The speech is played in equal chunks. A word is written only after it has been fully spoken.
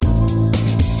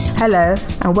Hello,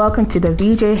 and welcome to the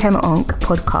VJ Hem-Onc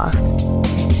podcast.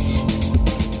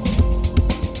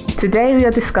 Today we are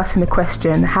discussing the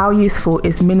question, how useful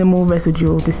is minimal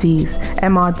residual disease,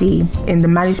 MRD, in the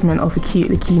management of acute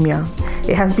leukemia?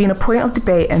 It has been a point of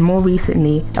debate and more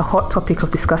recently a hot topic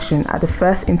of discussion at the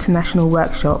first international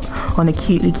workshop on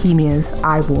acute leukemias,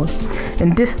 IWAL.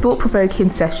 In this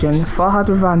thought-provoking session, Farhad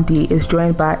Ravandi is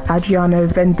joined by Adriano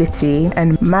Venditti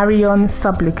and Marion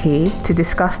Subluki to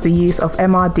discuss the use of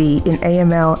MRD in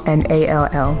AML and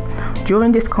ALL.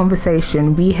 During this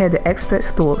conversation, we hear the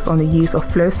experts' thoughts on the use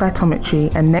of flow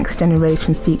cytometry and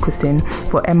next-generation sequencing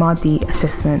for MRD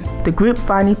assessment. The group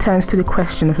finally turns to the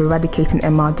question of eradicating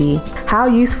MRD. How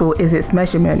useful is its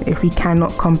measurement if we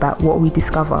cannot combat what we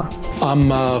discover? I'm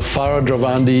Farhad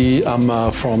Ravandi.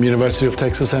 I'm from University of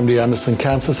Texas MD Anderson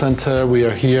Cancer Center. We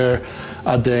are here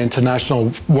at the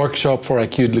International Workshop for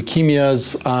Acute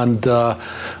Leukemias, and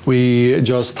we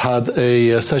just had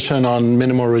a session on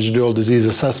minimal residual disease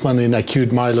assessment in acute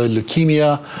myeloid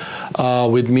leukemia.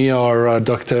 With me are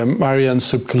Dr. Marion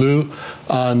Subluki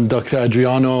and Dr.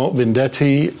 Adriano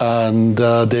Venditti, and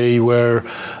they were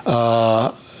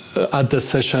at the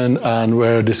session and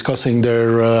we're discussing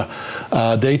their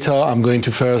data. I'm going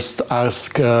to first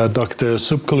ask Dr.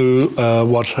 Subluki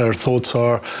what her thoughts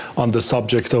are on the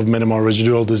subject of minimal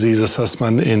residual disease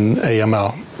assessment in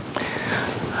AML.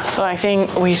 So I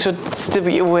think we should still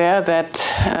be aware that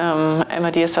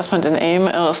MRD assessment in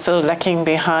AML is still lacking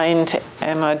behind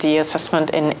MRD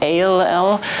assessment in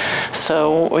ALL.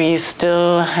 So we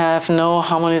still have no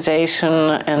harmonization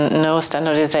and no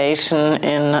standardization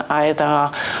in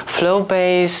either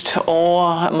flow-based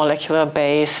or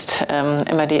molecular-based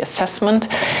MRD assessment.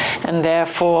 And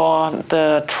therefore,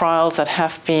 the trials that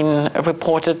have been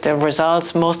reported, their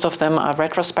results, most of them are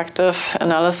retrospective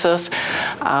analysis,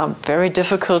 are very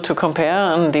difficult to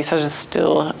compare, and these are just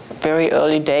still very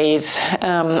early days.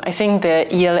 I think the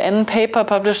ELN paper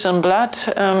published in Blood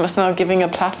is now giving a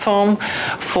platform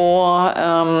for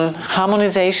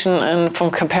harmonization and from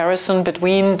comparison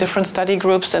between different study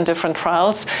groups and different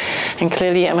trials. And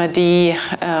clearly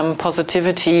MRD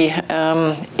positivity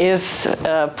is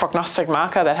a prognostic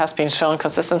marker that has been shown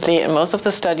consistently in most of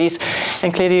the studies,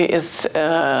 and clearly is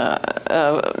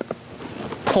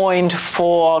point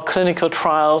for clinical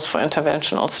trials for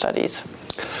interventional studies.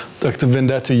 Dr.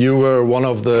 Venditti, you were one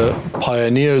of the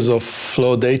pioneers of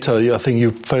flow data. I think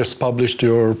you first published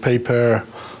your paper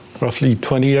roughly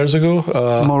 20 years ago?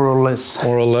 More or less.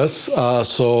 More or less.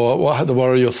 So what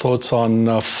are your thoughts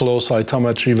on flow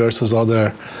cytometry versus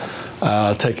other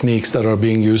techniques that are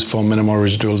being used for minimal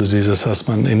residual disease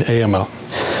assessment in AML?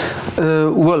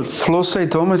 Well, flow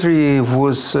cytometry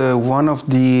was one of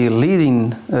the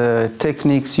leading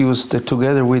techniques used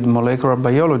together with molecular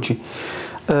biology.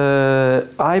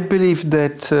 I believe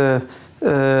that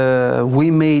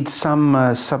we made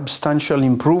some substantial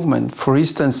improvement. For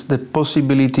instance, the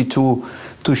possibility to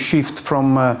shift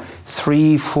from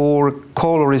 3-4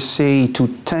 color assay to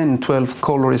 10-12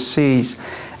 color assays,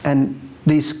 and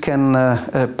this can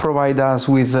provide us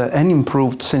with an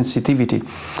improved sensitivity.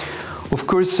 Of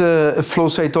course, flow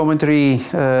cytometry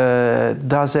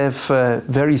does have a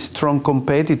very strong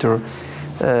competitor,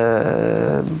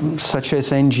 such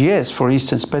as NGS, for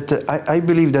instance. But I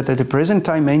believe that at the present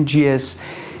time, NGS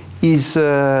is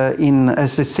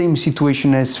as the same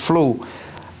situation as flow.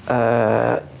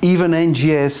 Even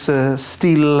NGS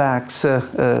still lacks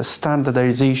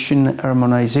standardization,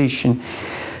 harmonization.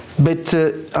 But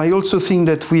I also think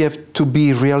that we have to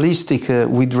be realistic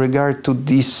with regard to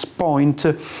this point.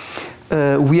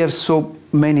 We have so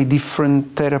many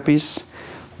different therapies.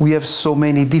 We have so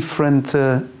many different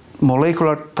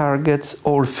molecular targets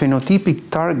or phenotypic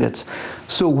targets.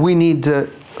 So we need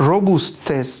robust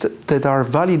tests that are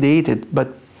validated, but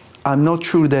I'm not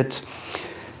sure that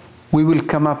we will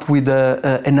come up with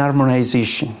an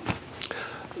harmonization.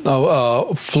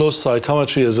 Now, flow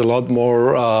cytometry is a lot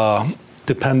more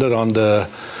dependent on the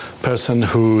person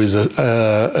who is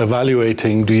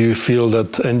evaluating. Do you feel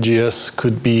that NGS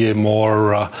could be a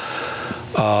more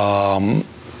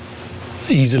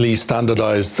easily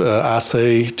standardized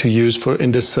assay to use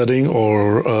in this setting,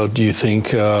 or do you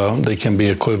think they can be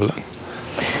equivalent?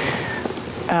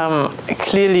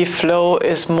 Clearly, flow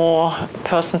is more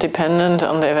person-dependent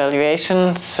on the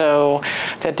evaluation, so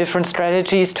there are different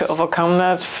strategies to overcome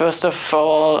that. First of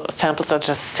all, samples are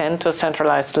just sent to a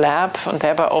centralized lab, and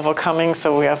thereby overcoming,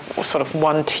 so we have sort of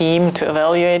one team to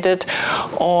evaluate it.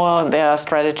 Or there are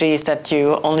strategies that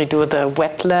you only do the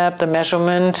wet lab, the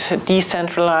measurement,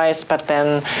 decentralized, but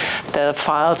then the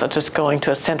files are just going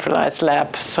to a centralized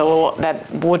lab. So that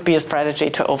would be a strategy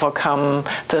to overcome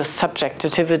the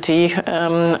subjectivity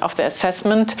of the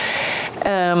assessment.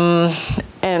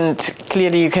 And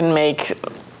clearly you can make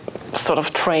sort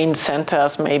of trained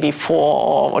centers, maybe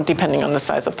 4, or depending on the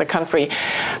size of the country.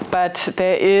 But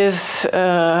there is,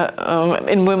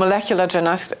 in molecular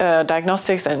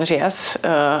diagnostics, NGS,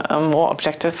 a more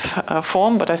objective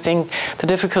form, but I think the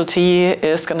difficulty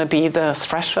is going to be the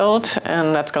threshold,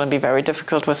 and that's going to be very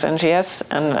difficult with NGS,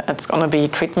 and it's going to be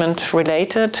treatment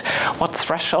related. What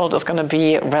threshold is going to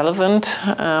be relevant?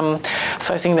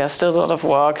 So I think there's still a lot of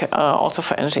work also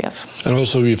for NGS. And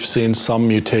also we've seen some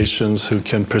mutations who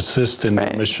can persist in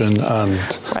remission and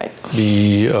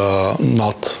be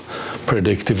not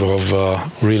predictive of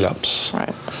relapse.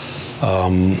 Right.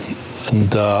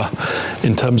 And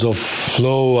in terms of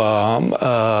flow,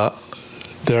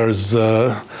 there's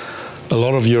a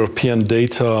lot of European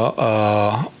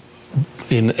data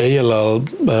in ALL,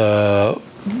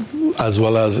 as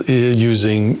well as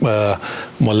using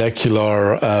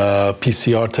molecular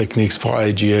PCR techniques for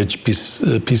IGH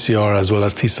PCR, as well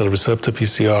as T-cell receptor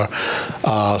PCR.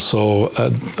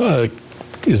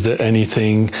 Is there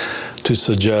anything to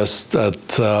suggest that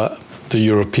the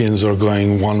Europeans are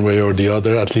going one way or the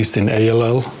other, at least in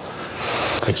ALL,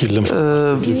 acute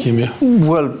lymphoblastic leukemia?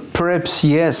 Well, perhaps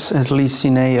yes, at least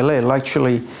in ALL.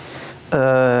 Actually,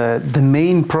 the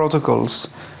main protocols,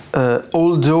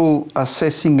 although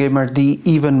assessing MRD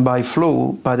even by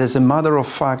flow, but as a matter of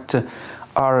fact,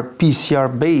 are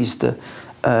PCR-based,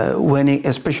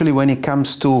 especially when it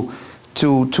comes to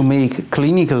make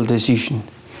clinical decision.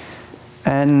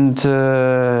 And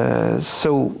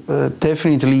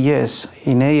definitely yes,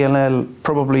 in ALL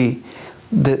probably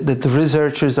the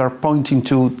researchers are pointing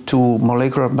to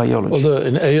molecular biology. Well,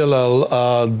 in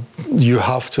ALL, you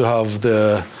have to have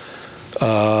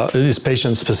it is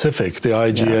patient-specific, the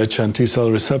IGH and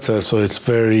T-cell receptor, so it's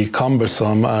very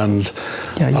cumbersome. And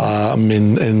I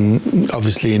mean,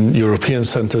 obviously in European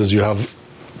centers, you have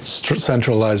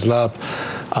centralized lab.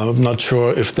 I'm not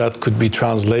sure if that could be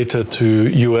translated to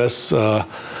US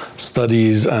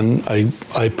studies, and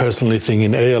I personally think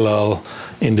in ALL,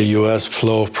 in the US,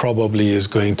 flow probably is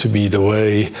going to be the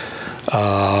way.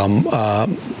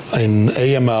 In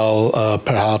AML,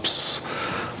 perhaps,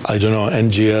 I don't know,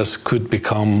 NGS could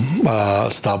become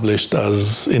established,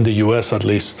 as in the US at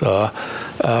least,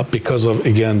 because of,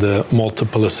 again, the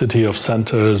multiplicity of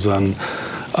centers and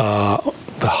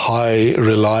the high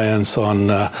reliance on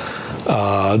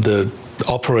the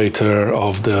operator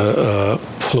of the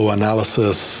flow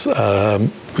analysis,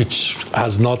 which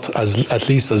has not, at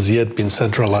least as yet, been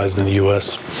centralized in the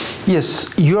US.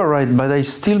 Yes, you are right, but I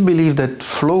still believe that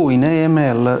flow in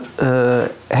AML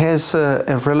has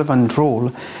a relevant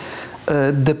role,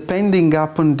 depending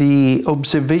upon the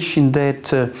observation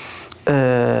that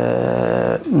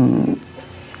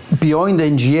beyond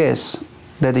NGS,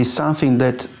 that is something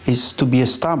that is to be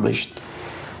established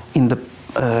in the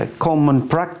common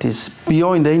practice.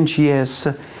 Beyond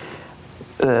NGS,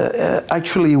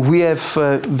 actually we have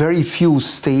very few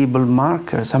stable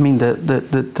markers. I mean,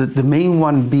 the main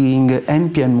one being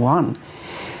NPM1,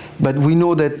 but we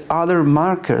know that other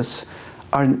markers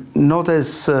are not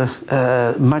as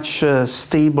much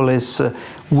stable as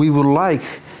we would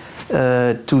like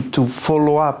to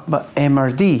follow up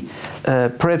MRD.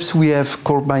 Perhaps we have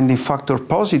core binding factor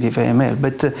positive AML,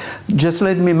 but just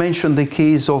let me mention the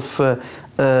case of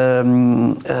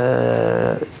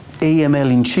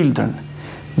AML in children.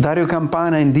 Dario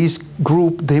Campana and this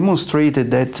group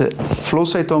demonstrated that flow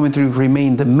cytometry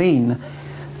remained the main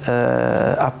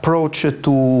approach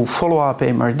to follow up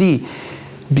MRD,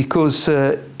 because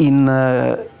in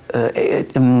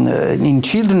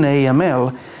children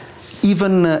AML,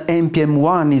 even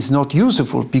NPM1 is not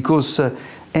useful, because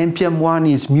NPM1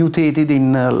 is mutated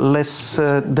in less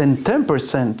than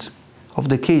 10% of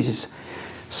the cases.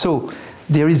 So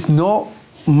there is no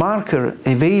marker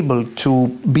available to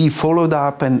be followed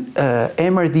up, and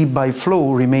MRD by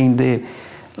flow remain the,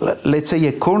 let's say,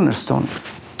 a cornerstone.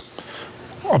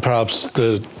 Or perhaps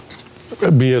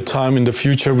be a time in the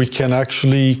future we can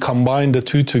actually combine the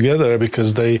two together,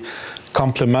 because they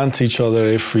complement each other.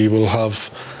 If we will have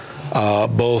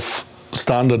both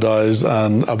standardized,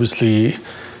 and obviously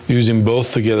using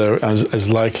both together is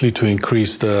likely to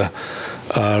increase the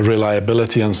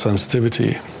reliability and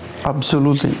sensitivity.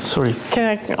 Absolutely. Sorry. Can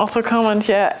I also comment?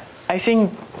 Yeah, I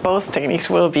think both techniques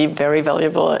will be very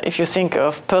valuable if you think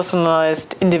of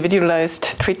personalized,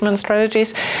 individualized treatment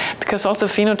strategies, because also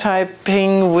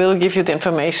phenotyping will give you the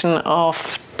information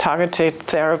of targeted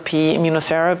therapy,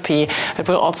 immunotherapy, it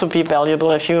will also be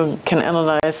valuable if you can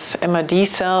analyze MRD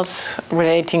cells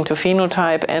relating to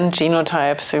phenotype and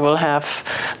genotype. So you will have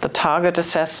the target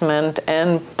assessment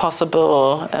and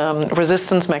possible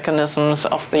resistance mechanisms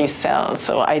of these cells.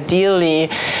 So ideally,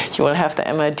 you will have the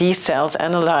MRD cells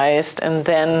analyzed and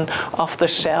then off the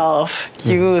shelf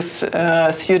use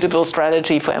a suitable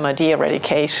strategy for MRD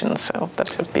eradication. So that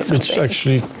could be something. Which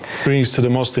actually brings to the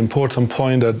most important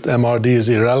point that MRD is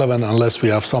irrelevant unless we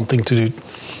have something to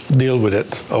deal with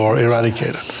it or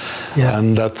eradicate it. Yeah.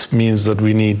 And that means that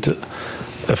we need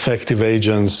effective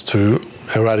agents to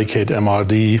eradicate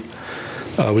MRD.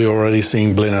 We're already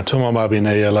seeing blinatumomab in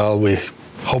ALL. We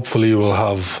hopefully will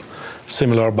have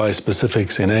similar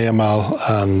bispecifics in AML.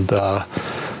 And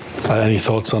any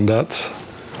thoughts on that?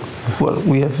 Well,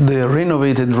 we have the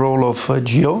renovated role of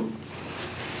GO.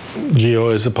 GO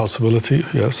is a possibility,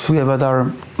 yes. We have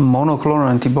other monoclonal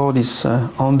antibodies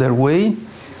on their way.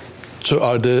 So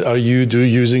are you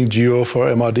using GO for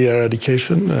MRD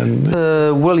eradication?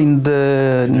 Well, in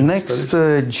the next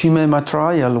GMEMA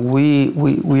trial,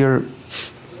 we are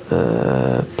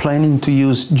planning to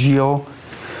use GO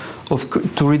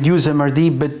to reduce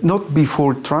MRD, but not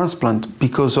before transplant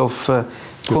because of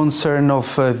concern of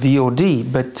VOD,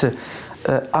 but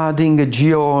adding a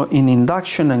GO in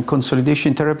induction and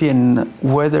consolidation therapy, and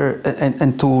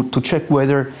to check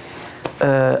whether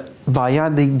by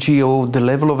adding GO the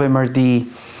level of MRD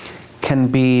can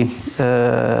be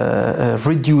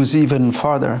reduced even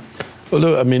further. Well,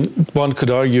 look, I mean, one could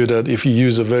argue that if you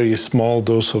use a very small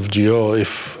dose of GO,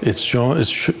 if it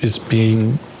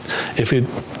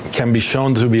can be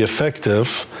shown to be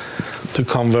effective to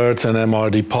convert an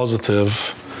MRD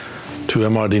positive to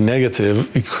MRD negative,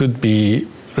 it could be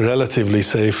relatively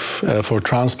safe for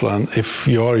transplant if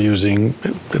you are using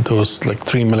a dose like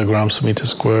 3 milligrams per meter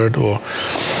squared or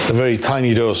a very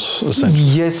tiny dose, essentially.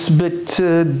 Yes, but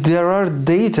there are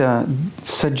data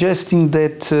suggesting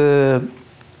that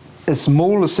a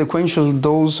small sequential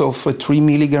dose of 3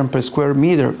 milligram per square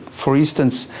meter, for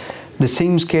instance, the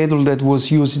same schedule that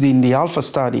was used in the Alpha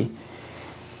study,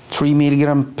 3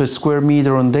 milligram per square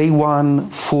meter on day 1,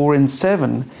 4, and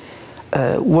 7.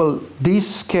 Well,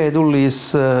 this schedule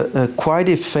is quite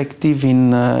effective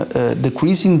in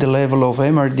decreasing the level of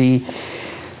MRD.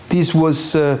 This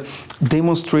was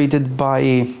demonstrated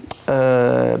by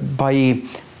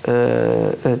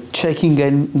checking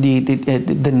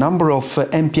the number of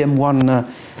NPM1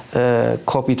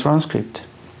 copy transcript.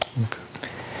 Okay.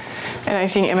 And I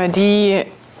think MRD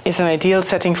is an ideal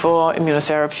setting for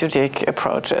immunotherapeutic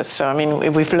approaches. So, I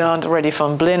mean, we've learned already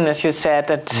from Blin, as you said,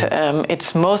 that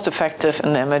it's most effective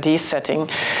in the MRD setting.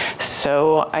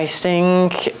 So I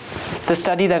think the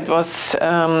study that was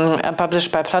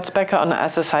published by Platzbecker on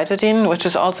azacitidine, which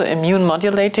is also immune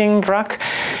modulating drug,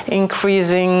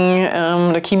 increasing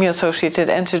leukemia-associated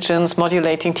antigens,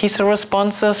 modulating T-cell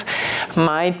responses,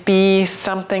 might be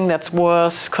something that's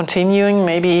worth continuing,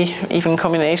 maybe even in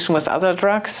combination with other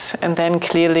drugs, and then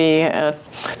clearly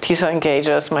T-cell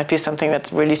engagers might be something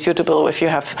that's really suitable if you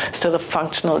have still a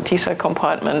functional T-cell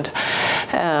compartment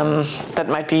that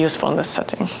might be useful in this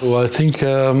setting. Well, I think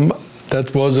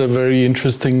that was a very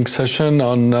interesting session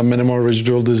on minimal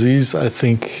residual disease. I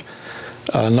think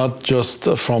not just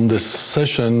from this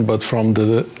session, but from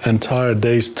the entire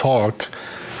day's talk,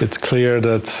 it's clear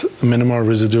that minimal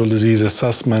residual disease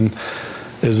assessment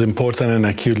is important in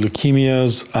acute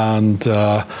leukemias, and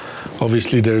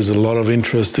obviously there's a lot of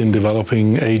interest in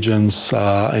developing agents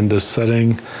in this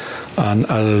setting, and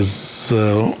as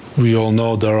we all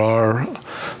know, there are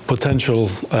potential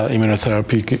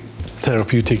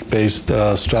therapeutic-based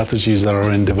strategies that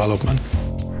are in development.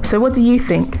 So what do you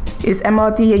think? Is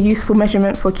MRD a useful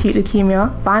measurement for acute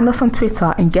leukemia? Find us on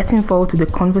Twitter and get involved with the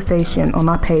conversation on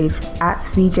our page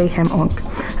 @VJHemOnc.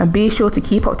 And be sure to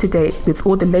keep up to date with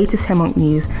all the latest HemOnc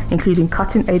news, including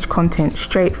cutting-edge content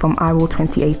straight from IWOL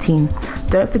 2018.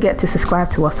 Don't forget to subscribe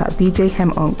to us at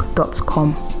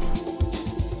vjhemonc.com.